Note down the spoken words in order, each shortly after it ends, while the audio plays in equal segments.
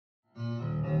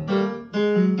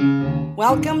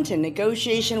Welcome to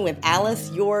Negotiation with Alice,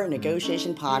 your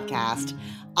negotiation podcast.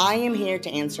 I am here to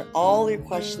answer all your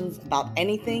questions about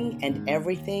anything and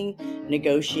everything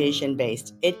negotiation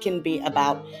based. It can be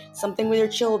about something with your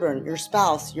children, your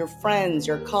spouse, your friends,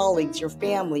 your colleagues, your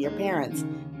family, your parents.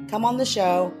 Come on the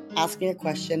show, ask me a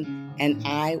question, and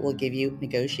I will give you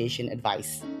negotiation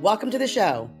advice. Welcome to the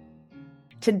show.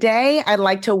 Today, I'd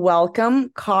like to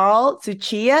welcome Carl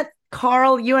Suchia.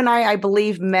 Carl, you and I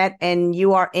believe, met, and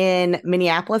you are in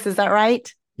Minneapolis. Is that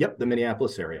right? Yep, the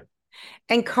Minneapolis area.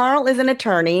 And Carl is an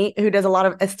attorney who does a lot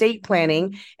of estate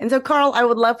planning. And so, Carl, I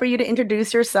would love for you to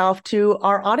introduce yourself to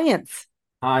our audience.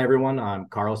 Hi, everyone. I'm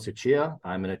Carl Suchia.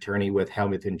 I'm an attorney with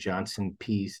Hamilton Johnson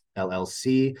Peace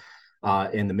LLC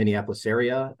in the Minneapolis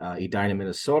area, Edina,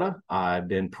 Minnesota. I've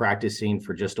been practicing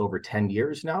for just over 10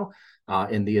 years now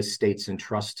in the estates and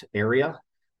trust area.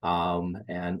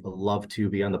 And love to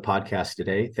be on the podcast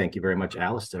today. Thank you very much,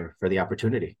 Alistair, for the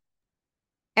opportunity.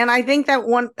 And I think that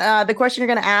the question you're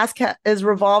going to ask is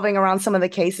revolving around some of the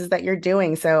cases that you're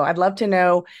doing. So I'd love to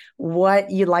know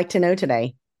what you'd like to know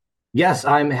today. Yes,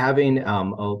 I'm having a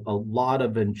lot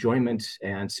of enjoyment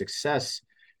and success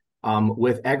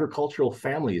with agricultural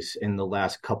families in the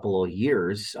last couple of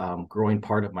years, growing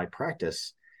part of my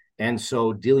practice. And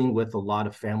so dealing with a lot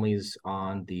of families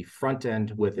on the front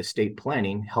end with estate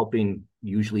planning, helping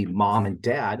usually mom and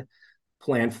dad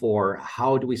plan for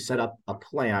how do we set up a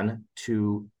plan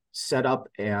to set up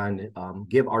and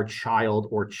give our child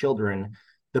or children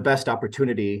the best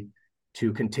opportunity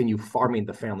to continue farming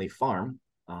the family farm,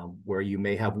 where you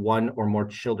may have one or more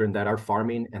children that are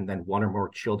farming and then one or more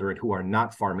children who are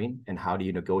not farming, and how do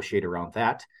you negotiate around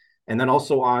that? And then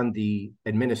also on the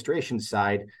administration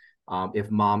side,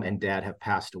 if mom and dad have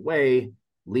passed away,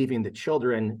 leaving the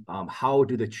children, how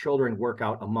do the children work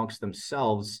out amongst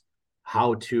themselves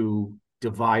how to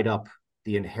divide up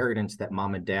the inheritance that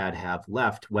mom and dad have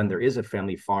left when there is a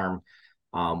family farm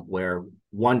where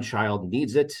one child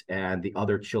needs it and the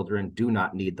other children do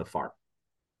not need the farm.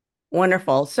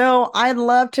 Wonderful. So I'd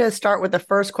love to start with the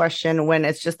first question when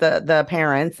it's just the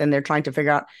parents and they're trying to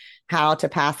figure out how to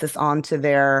pass this on to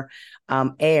their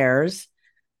heirs.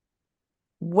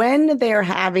 When they're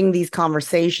having these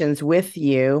conversations with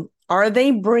you, are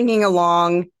they bringing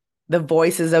along the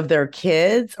voices of their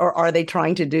kids, or are they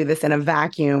trying to do this in a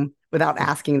vacuum without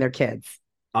asking their kids?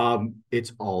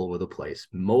 It's all over the place.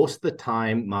 Most of the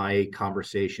time, my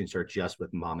conversations are just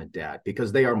with mom and dad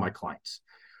because they are my clients.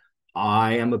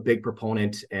 I am a big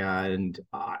proponent, and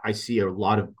I see a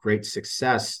lot of great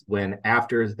success when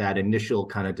after that initial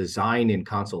kind of design and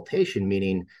consultation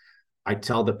meeting, I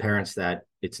tell the parents that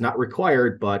it's not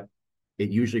required, but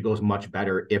it usually goes much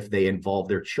better if they involve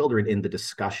their children in the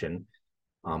discussion,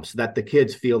 so that the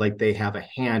kids feel like they have a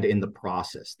hand in the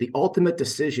process. The ultimate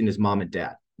decision is mom and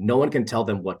dad. No one can tell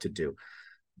them what to do.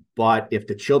 But if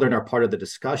the children are part of the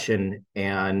discussion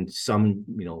and some,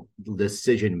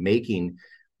 decision making,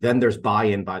 then there's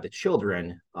buy-in by the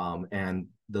children, and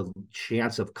the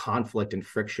chance of conflict and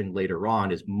friction later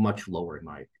on is much lower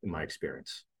in my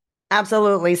experience.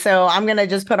 Absolutely. So I'm going to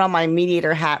just put on my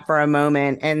mediator hat for a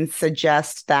moment and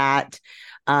suggest that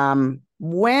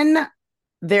when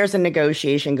there's a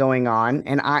negotiation going on,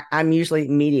 and I'm usually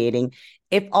mediating,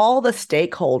 if all the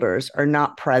stakeholders are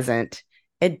not present,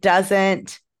 it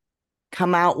doesn't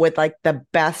come out with like the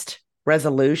best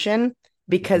resolution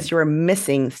because you're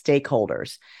missing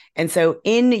stakeholders. And so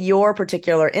in your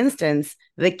particular instance,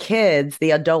 the kids,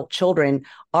 the adult children,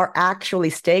 are actually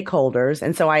stakeholders.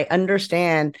 And so I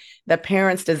understand the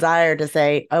parents' desire to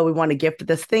say, oh, we want to gift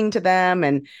this thing to them.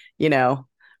 And,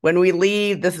 when we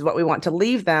leave, this is what we want to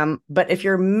leave them. But if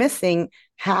you're missing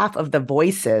half of the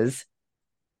voices,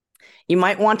 you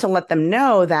might want to let them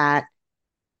know that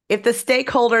if the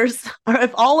stakeholders, or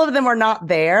if all of them are not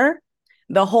there,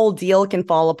 the whole deal can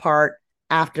fall apart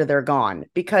after they're gone.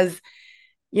 Because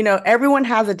everyone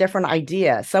has a different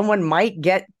idea. Someone might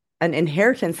get an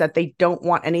inheritance that they don't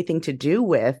want anything to do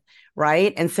with,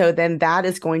 right? And so then that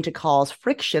is going to cause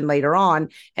friction later on.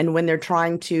 And when they're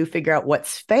trying to figure out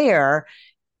what's fair,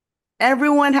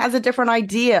 everyone has a different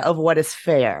idea of what is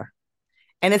fair.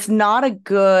 And it's not a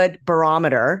good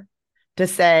barometer to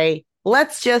say,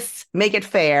 let's just make it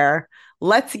fair.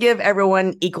 Let's give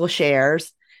everyone equal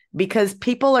shares, because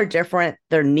people are different.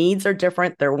 Their needs are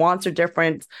different. Their wants are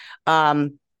different.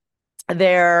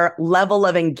 Their level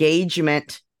of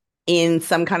engagement in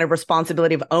some kind of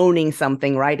responsibility of owning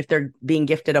something, right? If they're being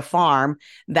gifted a farm,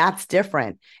 that's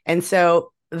different. And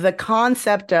so the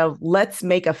concept of let's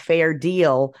make a fair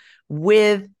deal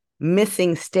with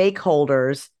missing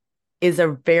stakeholders is a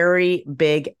very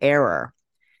big error.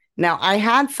 Now, I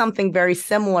had something very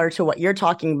similar to what you're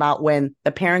talking about when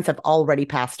the parents have already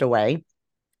passed away,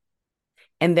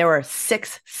 and there were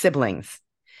six siblings,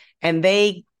 and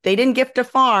they didn't gift a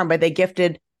farm, but they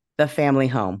gifted the family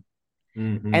home.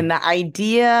 Mm-hmm. And the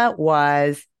idea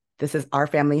was, this is our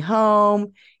family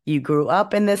home. You grew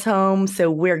up in this home,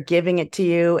 so we're giving it to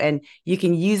you, and you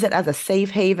can use it as a safe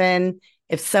haven.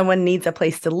 If someone needs a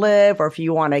place to live, or if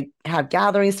you want to have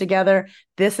gatherings together,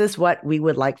 this is what we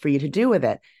would like for you to do with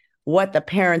it. What the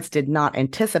parents did not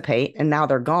anticipate, and now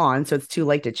they're gone, so it's too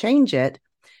late to change it,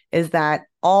 is that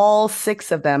all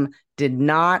six of them did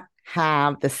not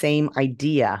have the same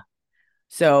idea.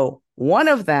 So one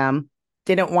of them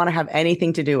didn't want to have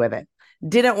anything to do with it,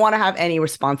 didn't want to have any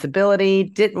responsibility,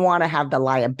 didn't want to have the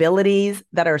liabilities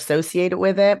that are associated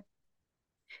with it.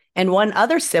 And one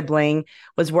other sibling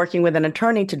was working with an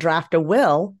attorney to draft a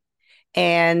will.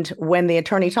 And when the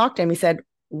attorney talked to him, he said,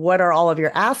 "What are all of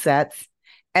your assets?"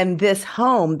 And this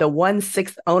home, the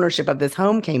 1/6 ownership of this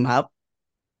home came up.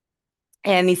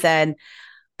 And he said,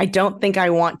 "I don't think I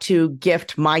want to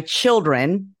gift my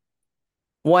children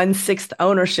 1/6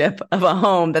 ownership of a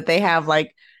home that they have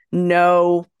like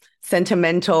no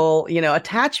sentimental,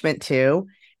 attachment to."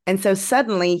 And so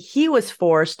suddenly he was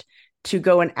forced to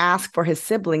go and ask for his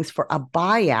siblings for a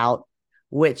buyout,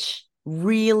 which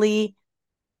really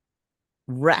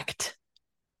wrecked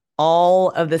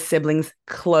all of the siblings'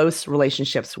 close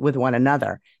relationships with one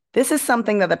another. This is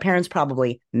something that the parents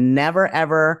probably never,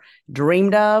 ever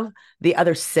dreamed of. The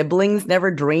other siblings never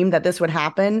dreamed that this would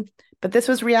happen, but this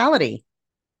was reality.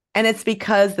 And it's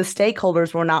because the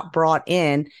stakeholders were not brought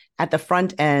in at the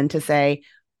front end to say,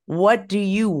 what do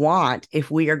you want if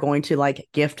we are going to like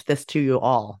gift this to you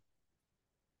all?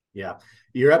 Yeah,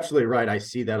 you're absolutely right. I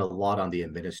see that a lot on the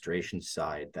administration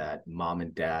side, that mom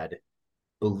and dad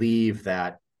believe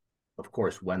that, of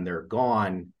course, when they're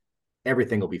gone,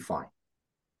 everything will be fine.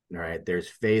 All right. There's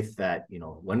faith that,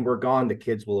 when we're gone, the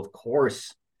kids will, of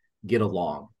course, get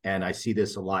along. And I see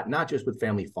this a lot, not just with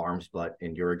family farms, but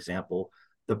in your example,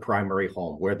 the primary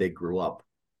home where they grew up.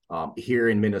 Here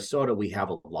in Minnesota, we have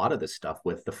a lot of this stuff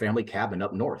with the family cabin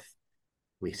up north.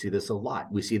 We see this a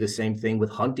lot. We see the same thing with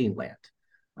hunting land,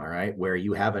 all right, where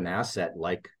you have an asset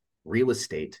like real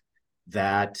estate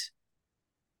that,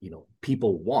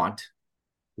 people want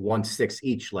 1/6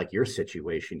 each, like your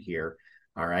situation here,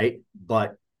 all right,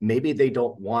 but maybe they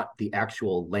don't want the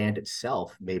actual land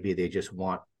itself. Maybe they just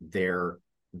want their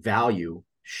value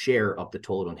share of the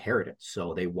total inheritance.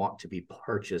 So they want to be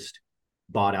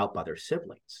bought out by their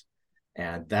siblings.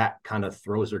 And that kind of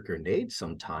throws a grenade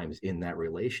sometimes in that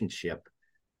relationship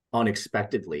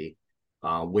unexpectedly,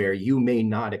 where you may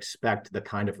not expect the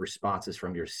kind of responses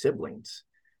from your siblings.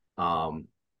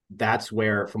 That's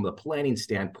where, from the planning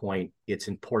standpoint, it's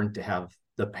important to have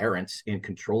the parents in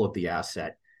control of the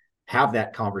asset, have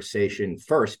that conversation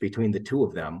first between the two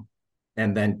of them,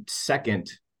 and then second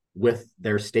with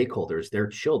their stakeholders, their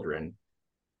children,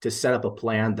 to set up a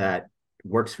plan that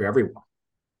works for everyone.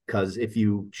 Because if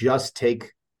you just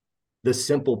take the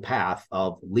simple path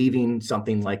of leaving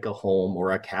something like a home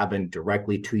or a cabin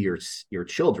directly to your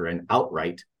children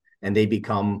outright, and they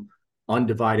become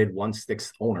undivided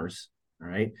 1/6 owners, all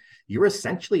right, you're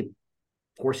essentially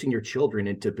forcing your children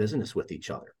into business with each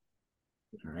other.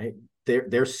 All right.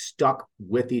 They're stuck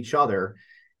with each other.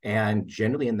 And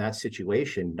generally in that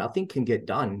situation, nothing can get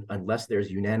done unless there's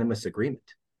unanimous agreement.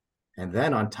 And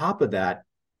then on top of that,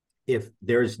 if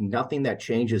there's nothing that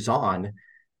changes on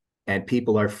and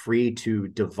people are free to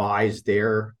devise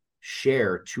their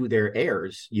share to their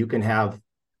heirs, you can have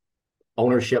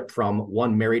ownership from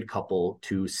one married couple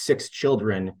to 6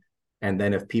 children. And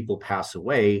then if people pass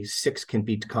away, 6 can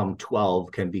become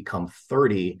 12, can become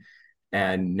 30.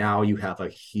 And now you have a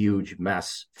huge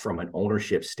mess from an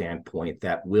ownership standpoint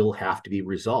that will have to be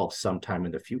resolved sometime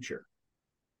in the future.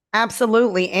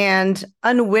 Absolutely. And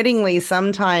unwittingly,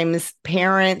 sometimes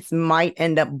parents might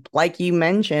end up, like you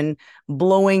mentioned,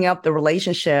 blowing up the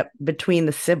relationship between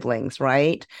the siblings,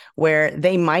 right? Where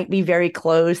they might be very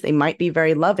close, they might be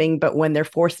very loving, but when they're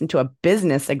forced into a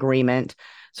business agreement,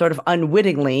 sort of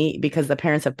unwittingly, because the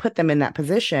parents have put them in that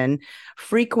position,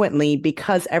 frequently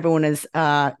because everyone is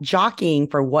jockeying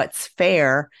for what's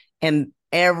fair, and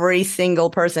every single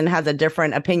person has a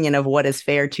different opinion of what is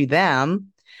fair to them.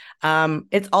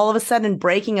 It's all of a sudden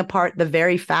breaking apart the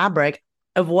very fabric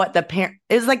of what the parent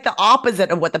is, like the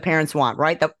opposite of what the parents want,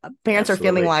 right? The parents Absolutely.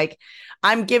 are feeling like,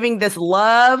 I'm giving this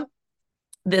love,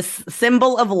 this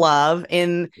symbol of love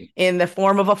in the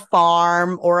form of a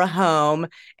farm or a home,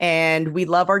 and we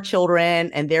love our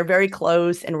children and they're very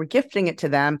close and we're gifting it to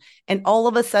them. And all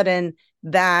of a sudden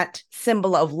that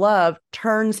symbol of love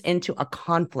turns into a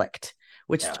conflict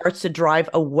which Yeah. starts to drive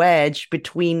a wedge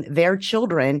between their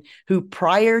children who,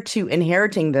 prior to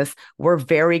inheriting this, were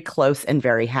very close and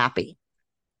very happy.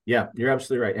 Yeah, you're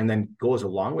absolutely right. And then goes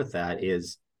along with that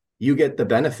is you get the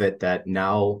benefit that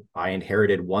now I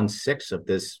inherited 1/6 of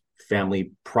this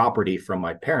family property from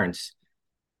my parents,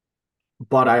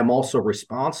 but I am also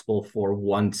responsible for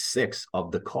 1/6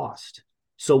 of the cost.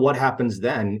 So what happens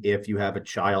then if you have a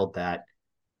child that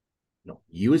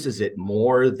uses it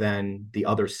more than the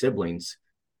other siblings,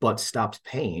 but stops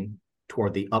paying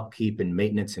toward the upkeep and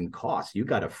maintenance and costs? You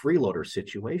got a freeloader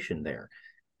situation there.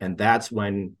 And that's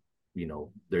when,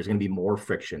 there's going to be more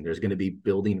friction. There's going to be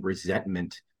building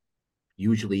resentment,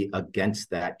 usually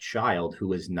against that child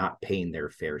who is not paying their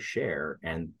fair share.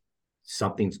 And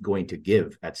something's going to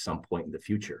give at some point in the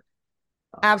future.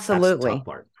 That's the tough Absolutely.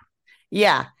 part.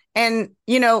 Yeah. And,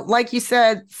 like you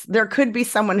said, there could be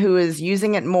someone who is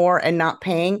using it more and not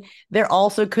paying. There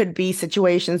also could be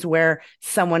situations where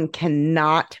someone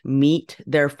cannot meet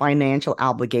their financial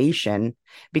obligation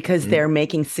because they're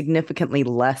making significantly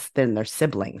less than their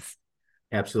siblings.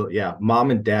 Absolutely. Yeah.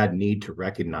 Mom and dad need to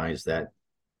recognize that,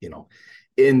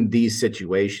 in these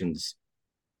situations,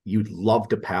 you'd love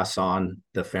to pass on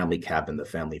the family cabin, the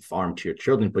family farm to your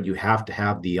children, but you have to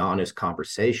have the honest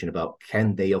conversation about,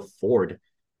 can they afford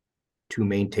to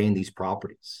maintain these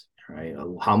properties, right?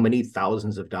 How many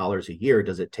thousands of dollars a year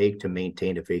does it take to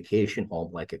maintain a vacation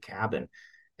home like a cabin?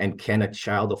 And can a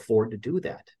child afford to do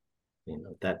that?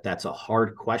 That's a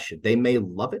hard question. They may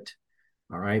love it,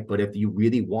 all right, but if you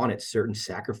really want it, certain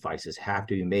sacrifices have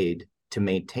to be made to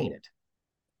maintain it.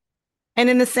 And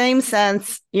in the same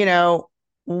sense,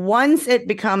 once it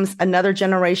becomes another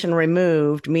generation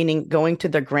removed, meaning going to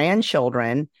the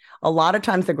grandchildren, a lot of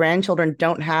times the grandchildren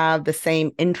don't have the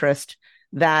same interest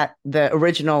that the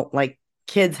original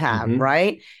kids have, Mm-hmm.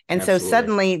 right? And so Absolutely.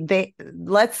 suddenly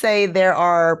let's say there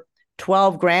are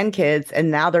 12 grandkids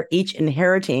and now they're each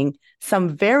inheriting some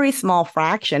very small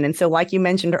fraction. And so, like you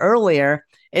mentioned earlier,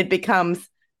 it becomes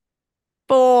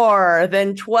 4,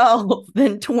 then 12,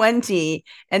 then 20.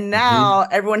 And Mm-hmm. now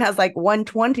everyone has like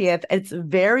 1/20th. It's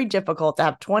very difficult to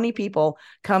have 20 people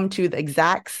come to the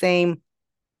exact same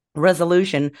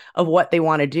resolution of what they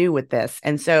want to do with this.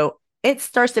 And so it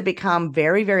starts to become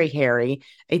very, very hairy,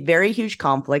 a very huge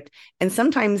conflict. And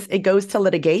sometimes it goes to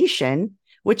litigation,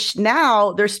 which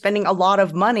now they're spending a lot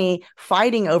of money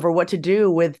fighting over what to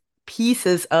do with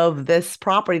pieces of this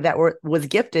property that was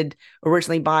gifted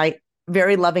originally by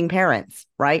very loving parents,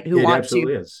 right? Who It want to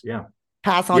absolutely is. Yeah.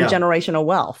 pass on Yeah. generational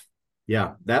wealth.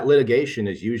 Yeah. That litigation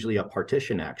is usually a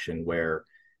partition action where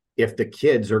if the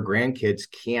kids or grandkids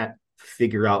can't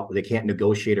figure out, they can't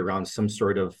negotiate around some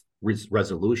sort of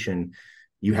resolution,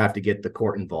 you have to get the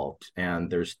court involved.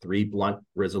 And there's 3 blunt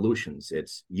resolutions.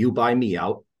 It's you buy me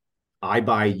out, I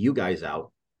buy you guys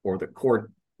out, or the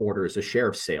court orders a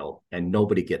sheriff's sale and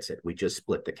nobody gets it. We just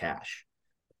split the cash.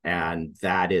 And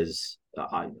that is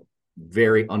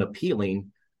very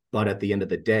unappealing, but at the end of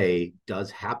the day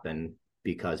does happen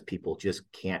because people just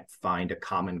can't find a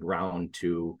common ground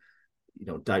to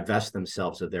divest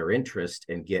themselves of their interest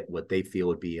and get what they feel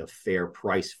would be a fair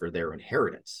price for their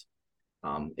inheritance.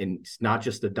 And it's not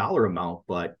just the dollar amount,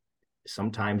 but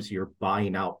sometimes you're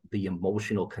buying out the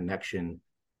emotional connection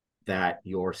that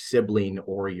your sibling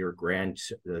or your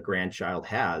grandchild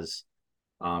has.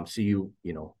 So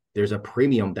there's a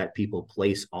premium that people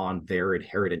place on their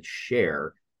inheritance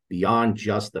share beyond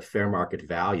just the fair market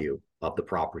value of the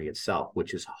property itself,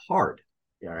 which is hard.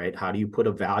 All right. How do you put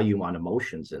a value on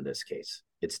emotions in this case?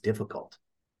 It's difficult.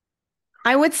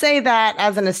 I would say that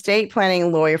as an estate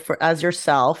planning lawyer as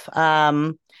yourself,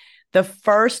 the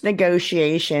first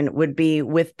negotiation would be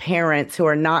with parents who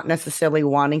are not necessarily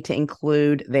wanting to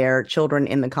include their children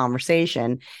in the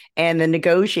conversation. And the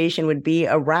negotiation would be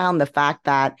around the fact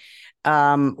that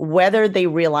whether they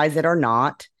realize it or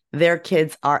not, their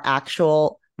kids are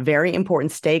actual very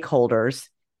important stakeholders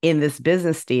in this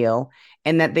business deal,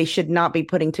 and that they should not be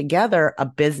putting together a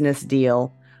business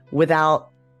deal without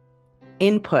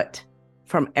input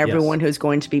from everyone Yes. who's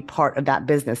going to be part of that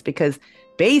business, because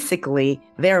basically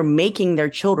they're making their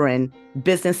children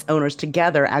business owners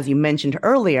together, as you mentioned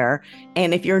earlier.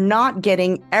 And if you're not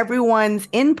getting everyone's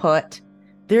input,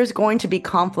 there's going to be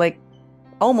conflict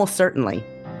almost certainly.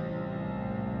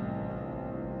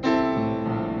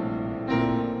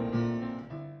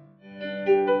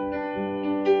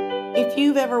 If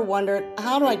you've ever wondered,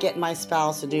 how do I get my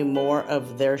spouse to do more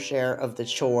of their share of the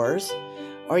chores?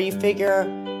 Or you figure,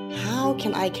 how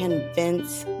can I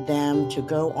convince them to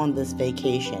go on this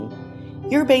vacation?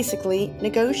 You're basically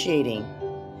negotiating.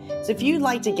 So if you'd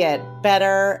like to get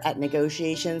better at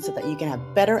negotiations so that you can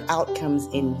have better outcomes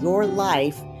in your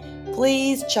life,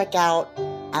 Please check out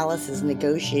Alice's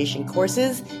negotiation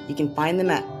courses. You can find them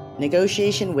at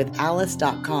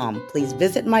negotiationwithalice.com. Please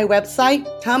visit my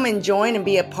website, come and join and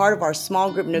be a part of our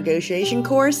small group negotiation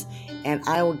course, and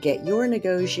I will get your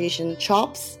negotiation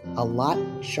chops a lot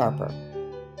sharper.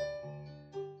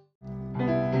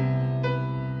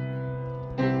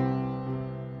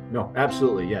 No,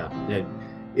 absolutely. Yeah.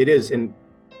 It is. And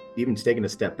even taking a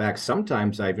step back,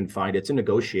 sometimes I even find it's a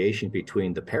negotiation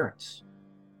between the parents.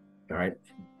 All right.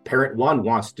 Parent one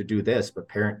wants to do this, but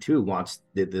parent two wants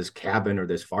this cabin or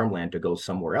this farmland to go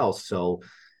somewhere else. So,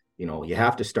 you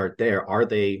have to start there. Are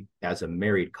they, as a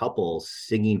married couple,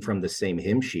 singing from the same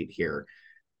hymn sheet here?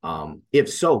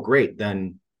 If so, great.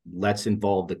 Then let's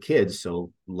involve the kids.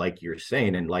 So, like you're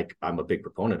saying, and like I'm a big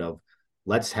proponent of,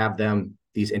 let's have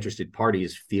these interested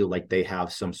parties feel like they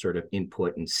have some sort of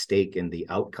input and stake in the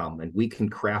outcome, and we can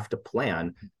craft a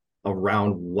plan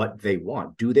around what they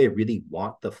want. Do they really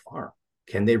want the farm?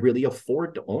 Can they really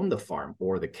afford to own the farm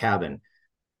or the cabin?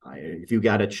 If you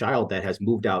got a child that has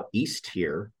moved out east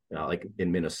here, like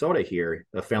in Minnesota here,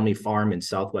 a family farm in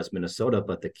Southwest Minnesota,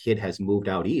 but the kid has moved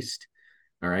out east,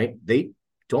 all right, they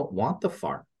don't want the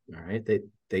farm, all right,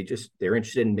 they're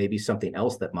interested in maybe something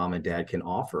else that mom and dad can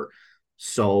offer.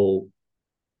 So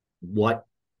what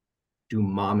do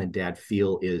mom and dad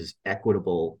feel is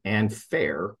equitable and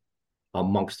fair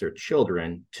amongst their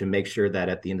children to make sure that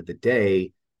at the end of the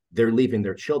day, they're leaving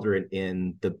their children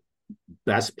in the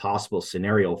best possible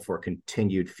scenario for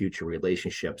continued future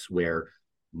relationships where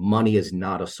money is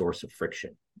not a source of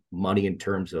friction. Money in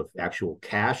terms of actual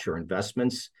cash or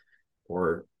investments,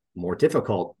 or more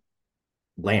difficult,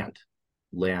 land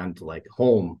like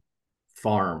home,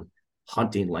 farm,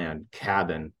 hunting land,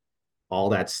 cabin,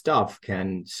 all that stuff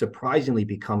can surprisingly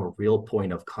become a real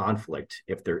point of conflict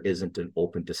if there isn't an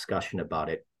open discussion about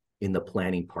it in the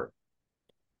planning part.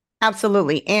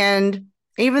 Absolutely. And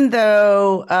even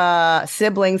though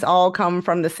siblings all come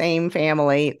from the same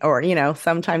family, or,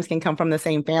 sometimes can come from the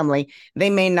same family, they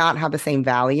may not have the same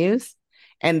values,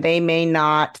 and they may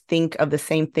not think of the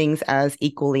same things as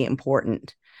equally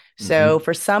important. So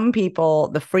for some people,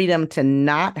 the freedom to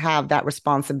not have that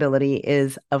responsibility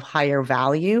is of higher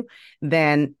value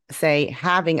than, say,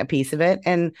 having a piece of it.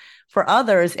 And for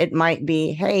others, it might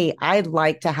be, hey, I'd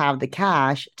like to have the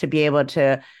cash to be able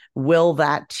to will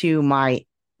that to my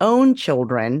own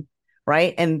children,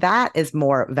 right? And that is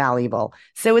more valuable.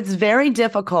 So it's very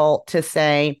difficult to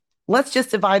say, let's just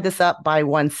divide this up by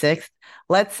 1/6.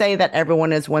 Let's say that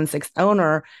everyone is 1/6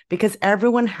 owner, because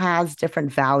everyone has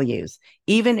different values.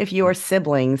 Even if you are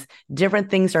siblings, different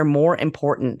things are more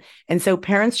important. And so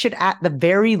parents should, at the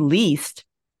very least,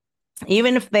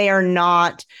 even if they are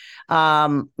not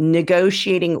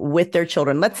negotiating with their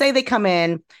children, let's say they come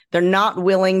in, they're not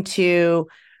willing to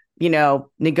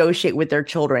negotiate with their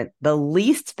children. The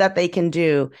least that they can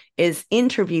do is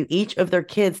interview each of their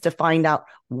kids to find out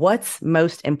what's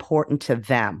most important to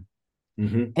them,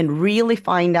 and really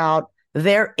find out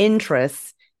their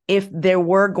interests if they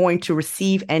were going to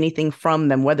receive anything from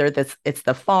them, whether it's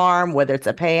the farm, whether it's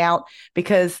a payout,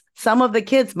 because some of the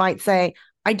kids might say,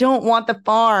 I don't want the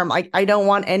farm. I don't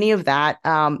want any of that.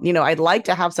 I'd like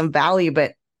to have some value,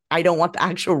 but I don't want the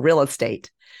actual real estate.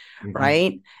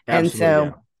 Right. Absolutely, and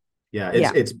so,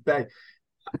 it's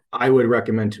I would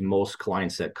recommend to most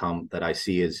clients that come that I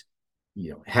see is,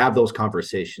 have those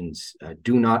conversations.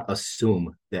 Do not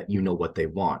assume that you know what they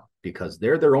want, because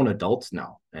they're their own adults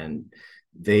now, and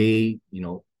they,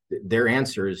 their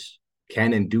answers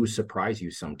can and do surprise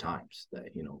you sometimes. That,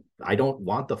 I don't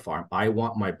want the farm. I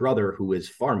want my brother who is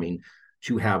farming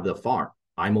to have the farm.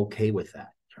 I'm okay with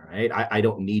that. All right. I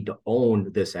don't need to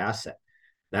own this asset,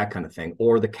 that kind of thing,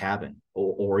 or the cabin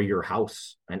or your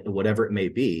house, and whatever it may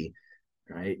be.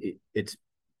 Right. It's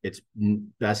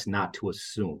best not to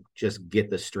assume. Just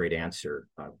get the straight answer.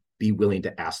 Be willing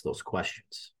to ask those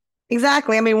questions.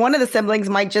 Exactly. I mean, one of the siblings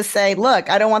might just say, look,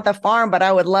 I don't want the farm, but I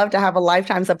would love to have a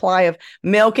lifetime supply of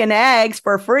milk and eggs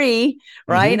for free,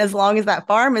 right? As long as that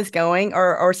farm is going,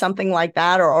 or something like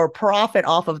that, or profit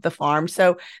off of the farm.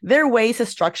 So there are ways to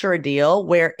structure a deal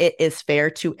where it is fair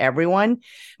to everyone,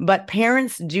 but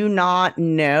parents do not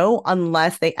know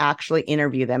unless they actually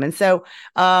interview them. And so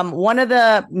one of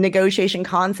the negotiation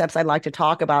concepts I'd like to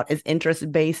talk about is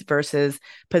interest-based versus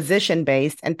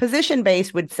position-based. And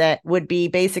position-based would be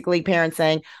basically parents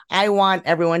saying, I want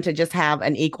everyone to just have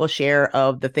an equal share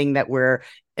of the thing that we're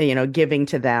giving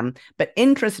to them. But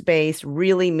interest-based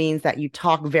really means that you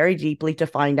talk very deeply to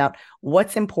find out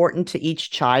what's important to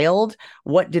each child,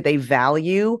 what do they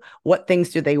value, what things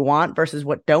do they want versus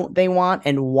what don't they want,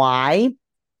 and why.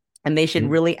 And they should Mm,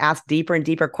 really ask deeper and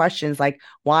deeper questions like,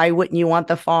 why wouldn't you want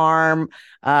the farm?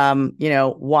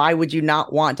 Why would you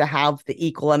not want to have the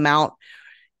equal amount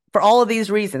for all of these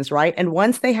reasons, right? And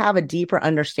once they have a deeper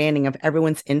understanding of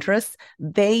everyone's interests,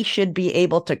 they should be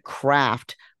able to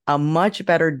craft a much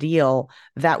better deal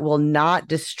that will not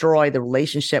destroy the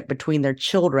relationship between their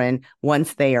children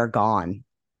once they are gone.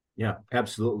 yeah,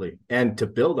 absolutely. And to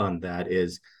build on that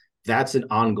is that's an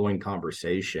ongoing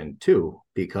conversation too,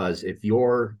 because if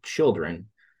your children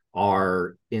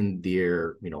are in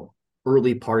their,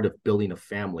 early part of building a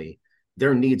family,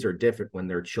 their needs are different when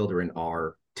their children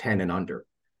are 10 and under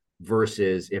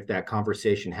versus if that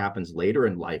conversation happens later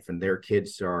in life and their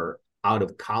kids are out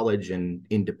of college and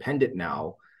independent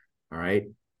now, all right,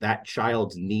 that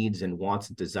child's needs and wants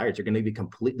and desires are going to be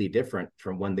completely different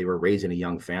from when they were raised in a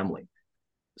young family.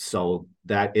 So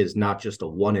that is not just a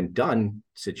one and done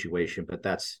situation, but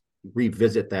that's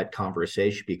revisit that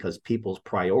conversation because people's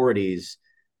priorities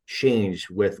change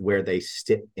with where they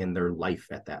sit in their life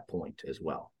at that point as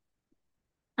well.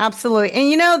 Absolutely.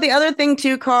 And the other thing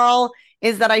too, Carl,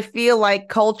 is that I feel like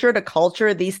culture to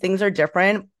culture, these things are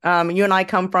different. You and I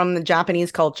come from the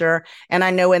Japanese culture, and I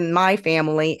know in my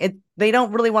family, they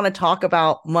don't really want to talk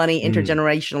about money Mm,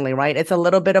 intergenerationally, right? It's a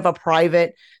little bit of a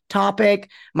private topic.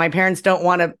 My parents don't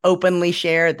want to openly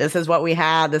share, this is what we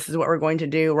have, this is what we're going to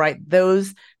do, right?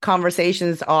 Those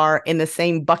conversations are in the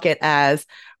same bucket as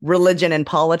religion and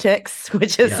politics,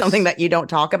 which is something yes, that you don't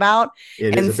talk about.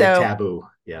 it is And a bit so taboo.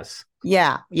 Yes.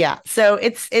 yeah, yeah. So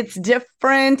it's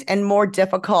different and more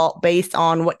difficult based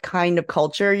on what kind of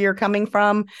culture you're coming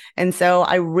from. And so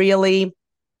I really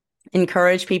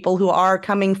encourage people who are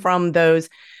coming from those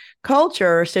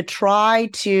cultures to try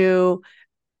to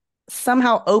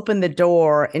somehow open the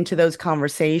door into those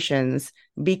conversations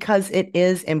because it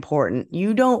is important.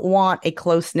 You don't want a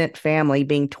close-knit family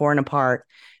being torn apart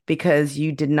because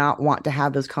you did not want to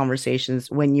have those conversations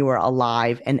when you were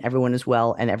alive and everyone is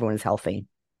well and everyone is healthy.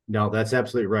 No, that's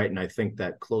absolutely right. And I think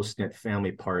that close knit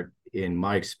family part, in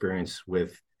my experience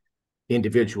with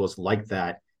individuals like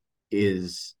that,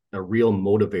 is a real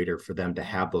motivator for them to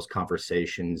have those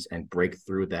conversations and break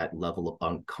through that level of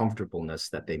uncomfortableness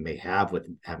that they may have with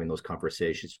having those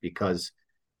conversations. Because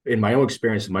in my own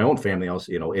experience, in my own family,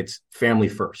 also, it's family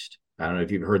first. I don't know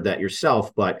if you've heard that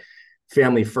yourself, but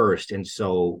family first. And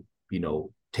so,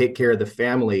 take care of the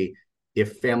family.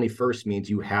 If family first means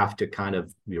you have to kind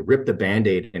of rip the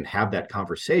band-aid and have that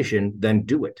conversation, then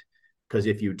do it. Because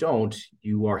if you don't,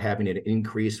 you are having an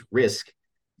increased risk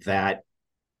that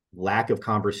lack of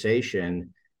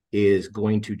conversation is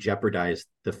going to jeopardize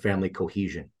the family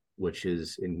cohesion, which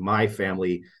is in my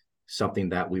family something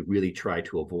that we really try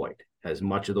to avoid. As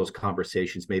much of those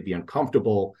conversations may be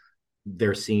uncomfortable,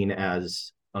 they're seen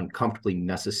as uncomfortably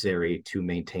necessary to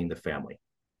maintain the family.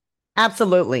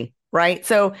 Absolutely. Right.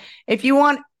 So if you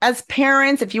want, as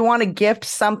parents, if you want to gift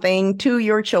something to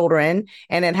your children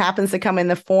and it happens to come in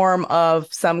the form of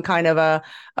some kind of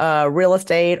a real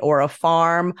estate or a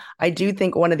farm, I do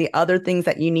think one of the other things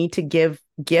that you need to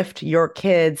gift your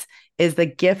kids is the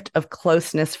gift of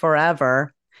closeness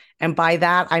forever. And by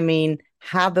that, I mean,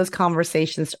 have those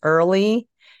conversations early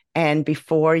and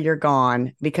before you're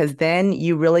gone, because then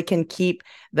you really can keep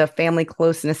the family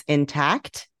closeness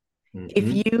intact. If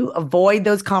Mm-hmm. you avoid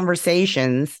those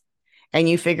conversations and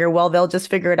you figure, well, they'll just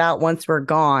figure it out once we're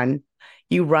gone,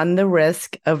 you run the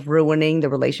risk of ruining the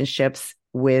relationships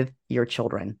with your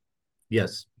children.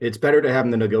 Yes, it's better to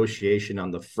have the negotiation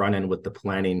on the front end with the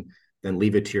planning than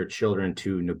leave it to your children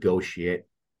to negotiate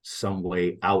some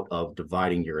way out of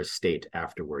dividing your estate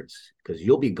afterwards because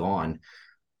you'll be gone.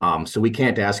 So we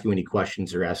can't ask you any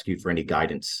questions or ask you for any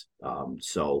guidance.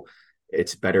 So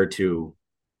it's better to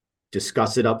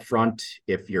discuss it up front.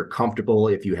 If you're comfortable,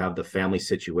 if you have the family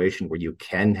situation where you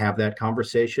can have that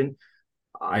conversation,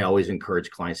 I always encourage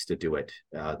clients to do it.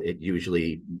 It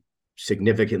usually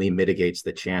significantly mitigates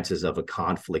the chances of a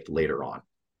conflict later on.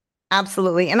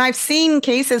 Absolutely. And I've seen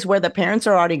cases where the parents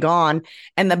are already gone,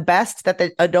 and the best that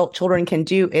the adult children can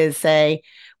do is say,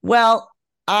 well,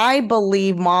 I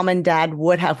believe mom and dad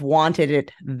would have wanted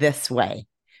it this way.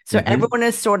 So Mm-hmm. everyone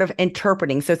is sort of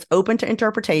interpreting. So it's open to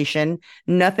interpretation.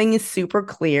 Nothing is super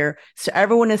clear. So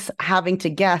everyone is having to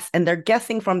guess, and they're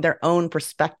guessing from their own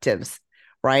perspectives,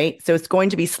 right? So it's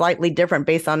going to be slightly different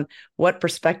based on what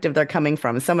perspective they're coming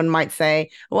from. Someone might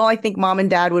say, well, I think mom and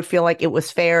dad would feel like it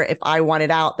was fair if I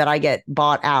wanted out that I get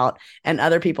bought out. And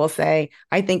other people say,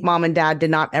 I think mom and dad did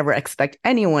not ever expect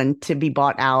anyone to be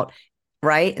bought out.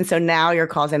 Right. And so now you're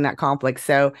causing that conflict.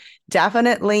 So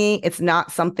definitely it's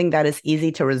not something that is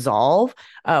easy to resolve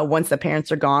once the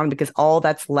parents are gone, because all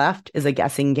that's left is a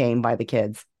guessing game by the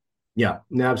kids. Yeah,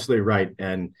 absolutely right.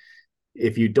 And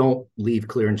if you don't leave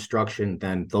clear instruction,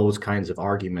 then those kinds of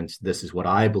arguments, this is what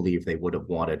I believe they would have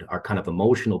wanted, are kind of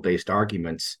emotional based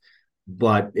arguments.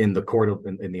 But in the court of,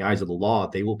 in the eyes of the law,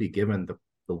 they will be given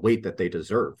the weight that they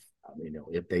deserve.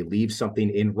 If they leave something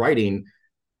in writing,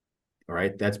 all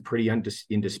right, that's pretty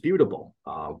indisputable.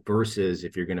 Versus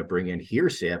if you're going to bring in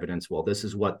hearsay evidence, well, this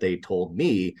is what they told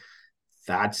me.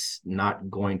 That's not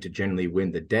going to generally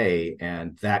win the day.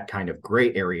 And that kind of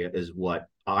gray area is what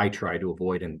I try to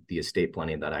avoid in the estate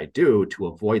planning that I do, to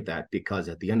avoid that, because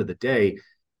at the end of the day,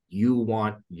 you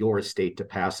want your estate to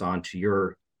pass on to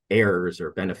your heirs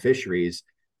or beneficiaries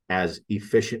as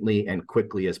efficiently and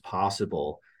quickly as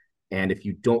possible. And if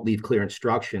you don't leave clear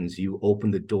instructions, you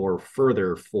open the door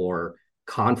further for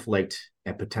conflict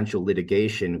and potential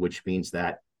litigation, which means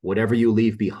that whatever you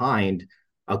leave behind,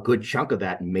 a good chunk of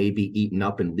that may be eaten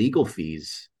up in legal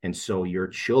fees. And so your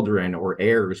children or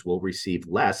heirs will receive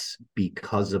less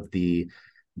because of the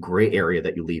gray area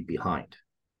that you leave behind.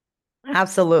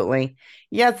 Absolutely.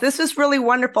 Yes, this is really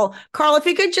wonderful. Carl, if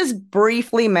you could just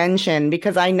briefly mention,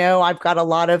 because I know I've got a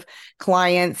lot of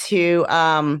clients who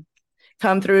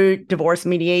come through divorce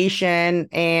mediation,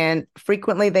 and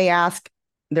frequently they ask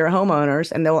their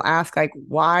homeowners, and they'll ask, like,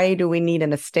 why do we need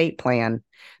an estate plan?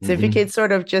 So if you could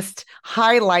sort of just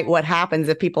highlight what happens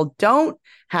if people don't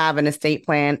have an estate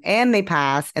plan and they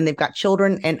pass and they've got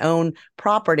children and own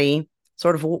property,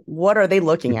 sort of what are they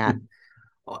looking at?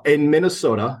 In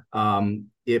Minnesota,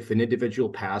 if an individual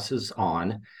passes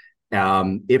on,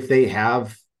 if they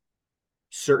have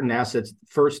certain assets,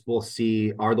 first we'll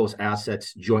see, are those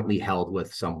assets jointly held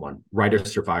with someone, right of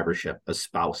survivorship, a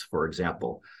spouse, for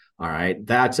example. All right,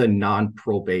 that's a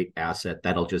non-probate asset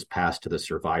that'll just pass to the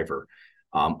survivor.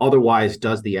 Otherwise,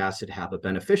 does the asset have a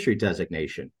beneficiary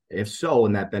designation? If so,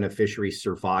 and that beneficiary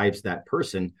survives that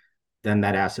person, then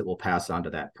that asset will pass on to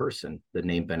that person, the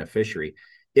named beneficiary.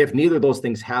 If neither of those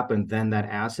things happen, then that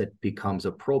asset becomes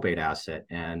a probate asset,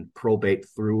 and probate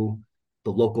through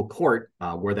the local court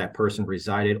where that person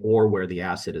resided or where the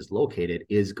asset is located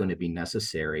is going to be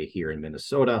necessary here in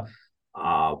Minnesota.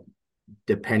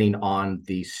 Depending on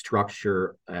the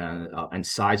structure and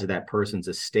size of that person's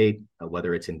estate,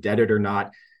 whether it's indebted or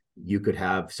not, you could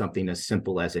have something as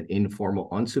simple as an informal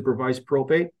unsupervised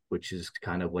probate, which is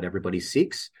kind of what everybody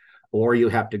seeks, or you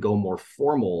have to go more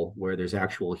formal where there's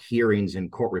actual hearings and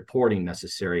court reporting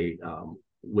necessary,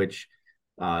 which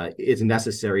is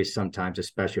necessary sometimes,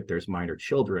 especially if there's minor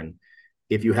children.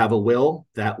 If you have a will,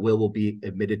 that will be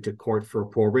admitted to court for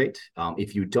probate.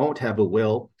 If you don't have a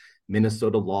will,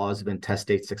 Minnesota laws of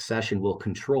intestate succession will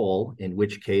control, in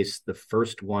which case the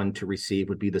first one to receive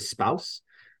would be the spouse.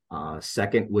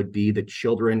 Second would be the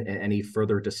children and any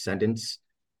further descendants.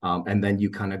 And then you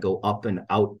kind of go up and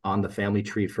out on the family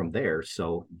tree from there.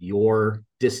 So your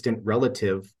distant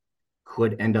relative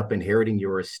could end up inheriting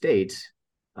your estate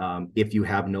if you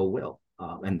have no will.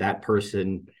 And that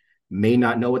person may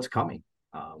not know it's coming.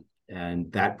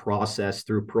 And that process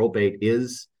through probate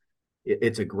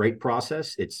it's a great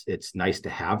process. It's nice to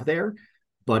have there,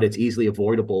 but it's easily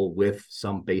avoidable with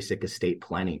some basic estate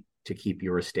planning to keep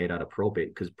your estate out of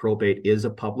probate, because probate is a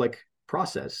public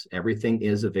process. Everything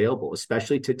is available,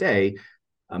 especially today.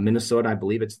 Minnesota, I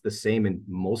believe it's the same in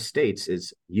most states,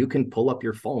 is you can pull up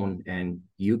your phone and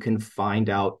you can find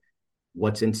out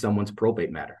what's in someone's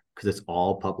probate matter because it's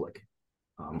all public.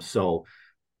 So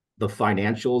the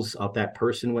financials of that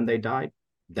person when they died,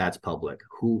 that's public.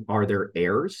 Who are their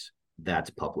heirs?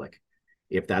 That's public.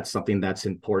 If that's something that's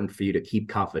important for you to keep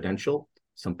confidential,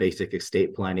 some basic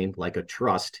estate planning like a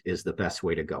trust is the best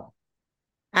way to go.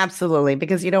 Absolutely,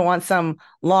 because you don't want some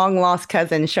long lost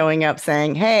cousin showing up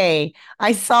saying, "Hey,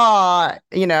 I saw,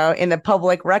 in the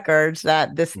public records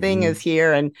that this thing is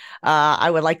here, and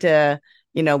I would like to,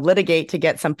 litigate to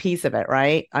get some piece of it."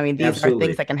 Right? I mean, these are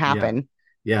things that can happen.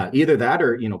 Yeah, either that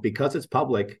or, because it's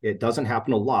public, it doesn't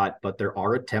happen a lot, but there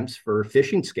are attempts for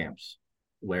phishing scams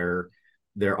where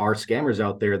there are scammers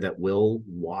out there that will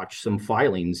watch some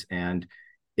filings, and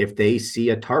if they see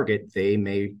a target, they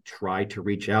may try to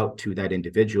reach out to that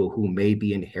individual who may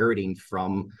be inheriting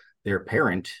from their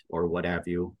parent or what have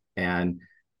you. And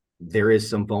there is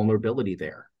some vulnerability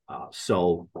there.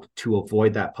 So to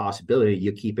avoid that possibility,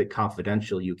 you keep it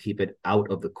confidential, you keep it out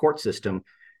of the court system,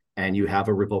 and you have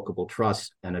a revocable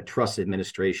trust. And a trust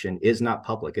administration is not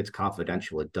public, it's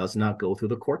confidential. It does not go through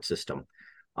the court system.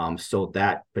 So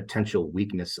that potential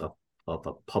weakness of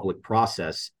a public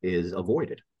process is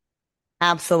avoided.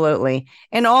 Absolutely.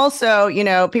 And also,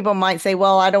 people might say,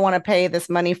 well, I don't want to pay this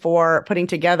money for putting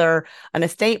together an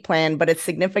estate plan, but it's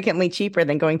significantly cheaper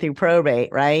than going through probate,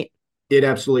 right? It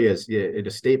absolutely is. An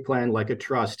estate plan, like a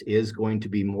trust, is going to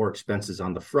be more expenses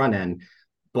on the front end,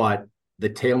 but the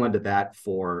tail end of that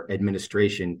for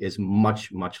administration is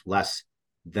much, much less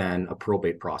than a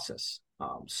probate process.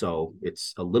 So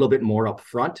it's a little bit more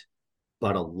upfront,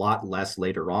 but a lot less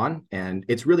later on. And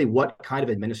it's really what kind of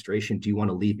administration do you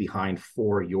want to leave behind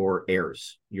for your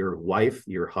heirs, your wife,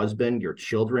 your husband, your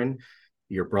children,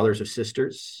 your brothers or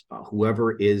sisters,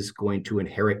 whoever is going to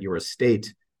inherit your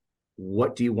estate.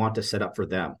 What do you want to set up for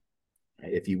them?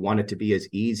 If you want it to be as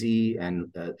easy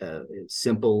and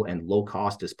simple and low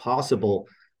cost as possible,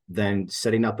 then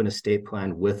setting up an estate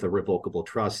plan with a revocable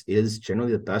trust is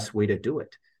generally the best way to do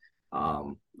it.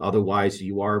 Otherwise,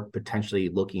 you are potentially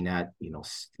looking at,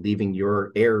 leaving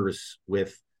your heirs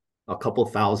with a couple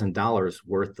 $1,000s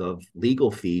worth of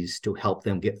legal fees to help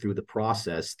them get through the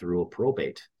process through a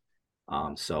probate.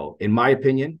 So in my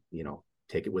opinion,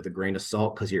 take it with a grain of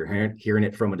salt because you're hearing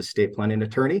it from an estate planning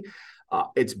attorney.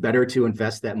 It's better to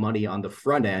invest that money on the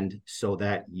front end so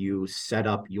that you set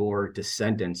up your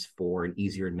descendants for an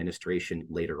easier administration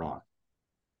later on.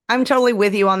 I'm totally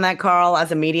with you on that, Carl.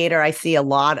 As a mediator, I see a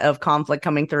lot of conflict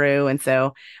coming through. And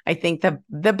so I think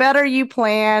the better you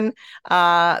plan,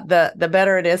 the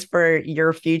better it is for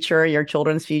your future, your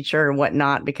children's future and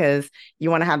whatnot, because you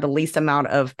want to have the least amount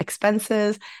of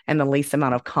expenses and the least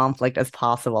amount of conflict as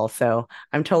possible. So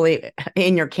I'm totally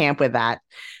in your camp with that.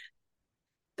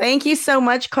 Thank you so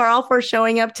much, Carl, for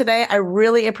showing up today. I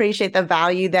really appreciate the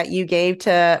value that you gave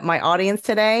to my audience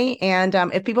today. And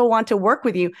if people want to work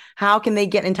with you, how can they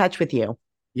get in touch with you?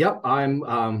 Yep, I'm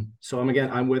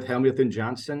with Hamilton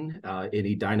Johnson in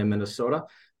Edina, Minnesota.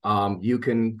 You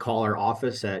can call our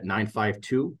office at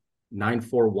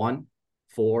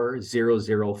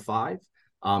 952-941-4005.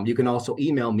 You can also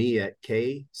email me at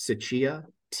ksuchiya,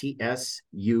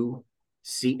 TSUCHIYA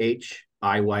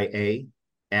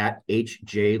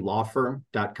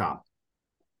 @hjlawfirm.com.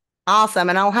 Awesome.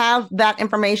 And I'll have that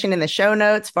information in the show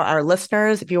notes for our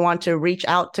listeners if you want to reach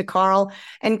out to Carl.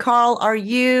 And Carl, are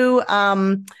you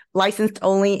licensed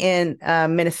only in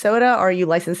Minnesota, or are you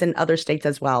licensed in other states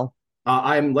as well?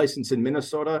 I'm licensed in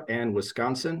Minnesota and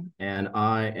Wisconsin, and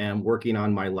I am working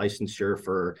on my licensure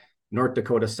for North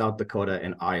Dakota, South Dakota,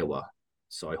 and Iowa.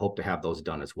 So I hope to have those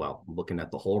done as well. I'm looking at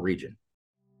the whole region.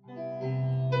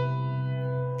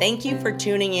 Thank you for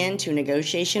tuning in to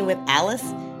Negotiation with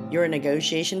Alice, your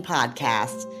negotiation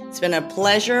podcast. It's been a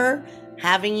pleasure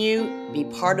having you be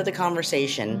part of the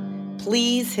conversation.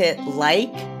 Please hit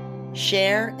like,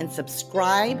 share, and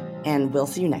subscribe, and we'll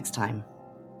see you next time.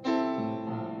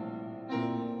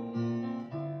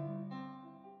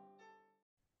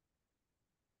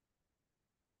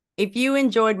 If you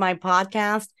enjoyed my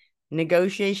podcast,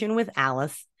 Negotiation with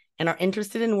Alice, and are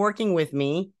interested in working with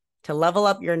me to level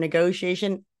up your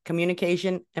negotiation,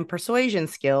 communication, and persuasion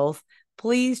skills,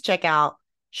 please check out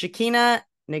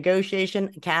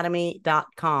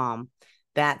ShekinaNegotiationAcademy.com.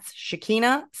 That's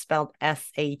Shekina, spelled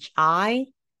SHIKINA,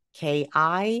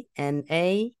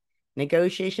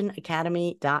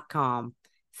 negotiationacademy.com.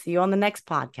 See you on the next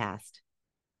podcast.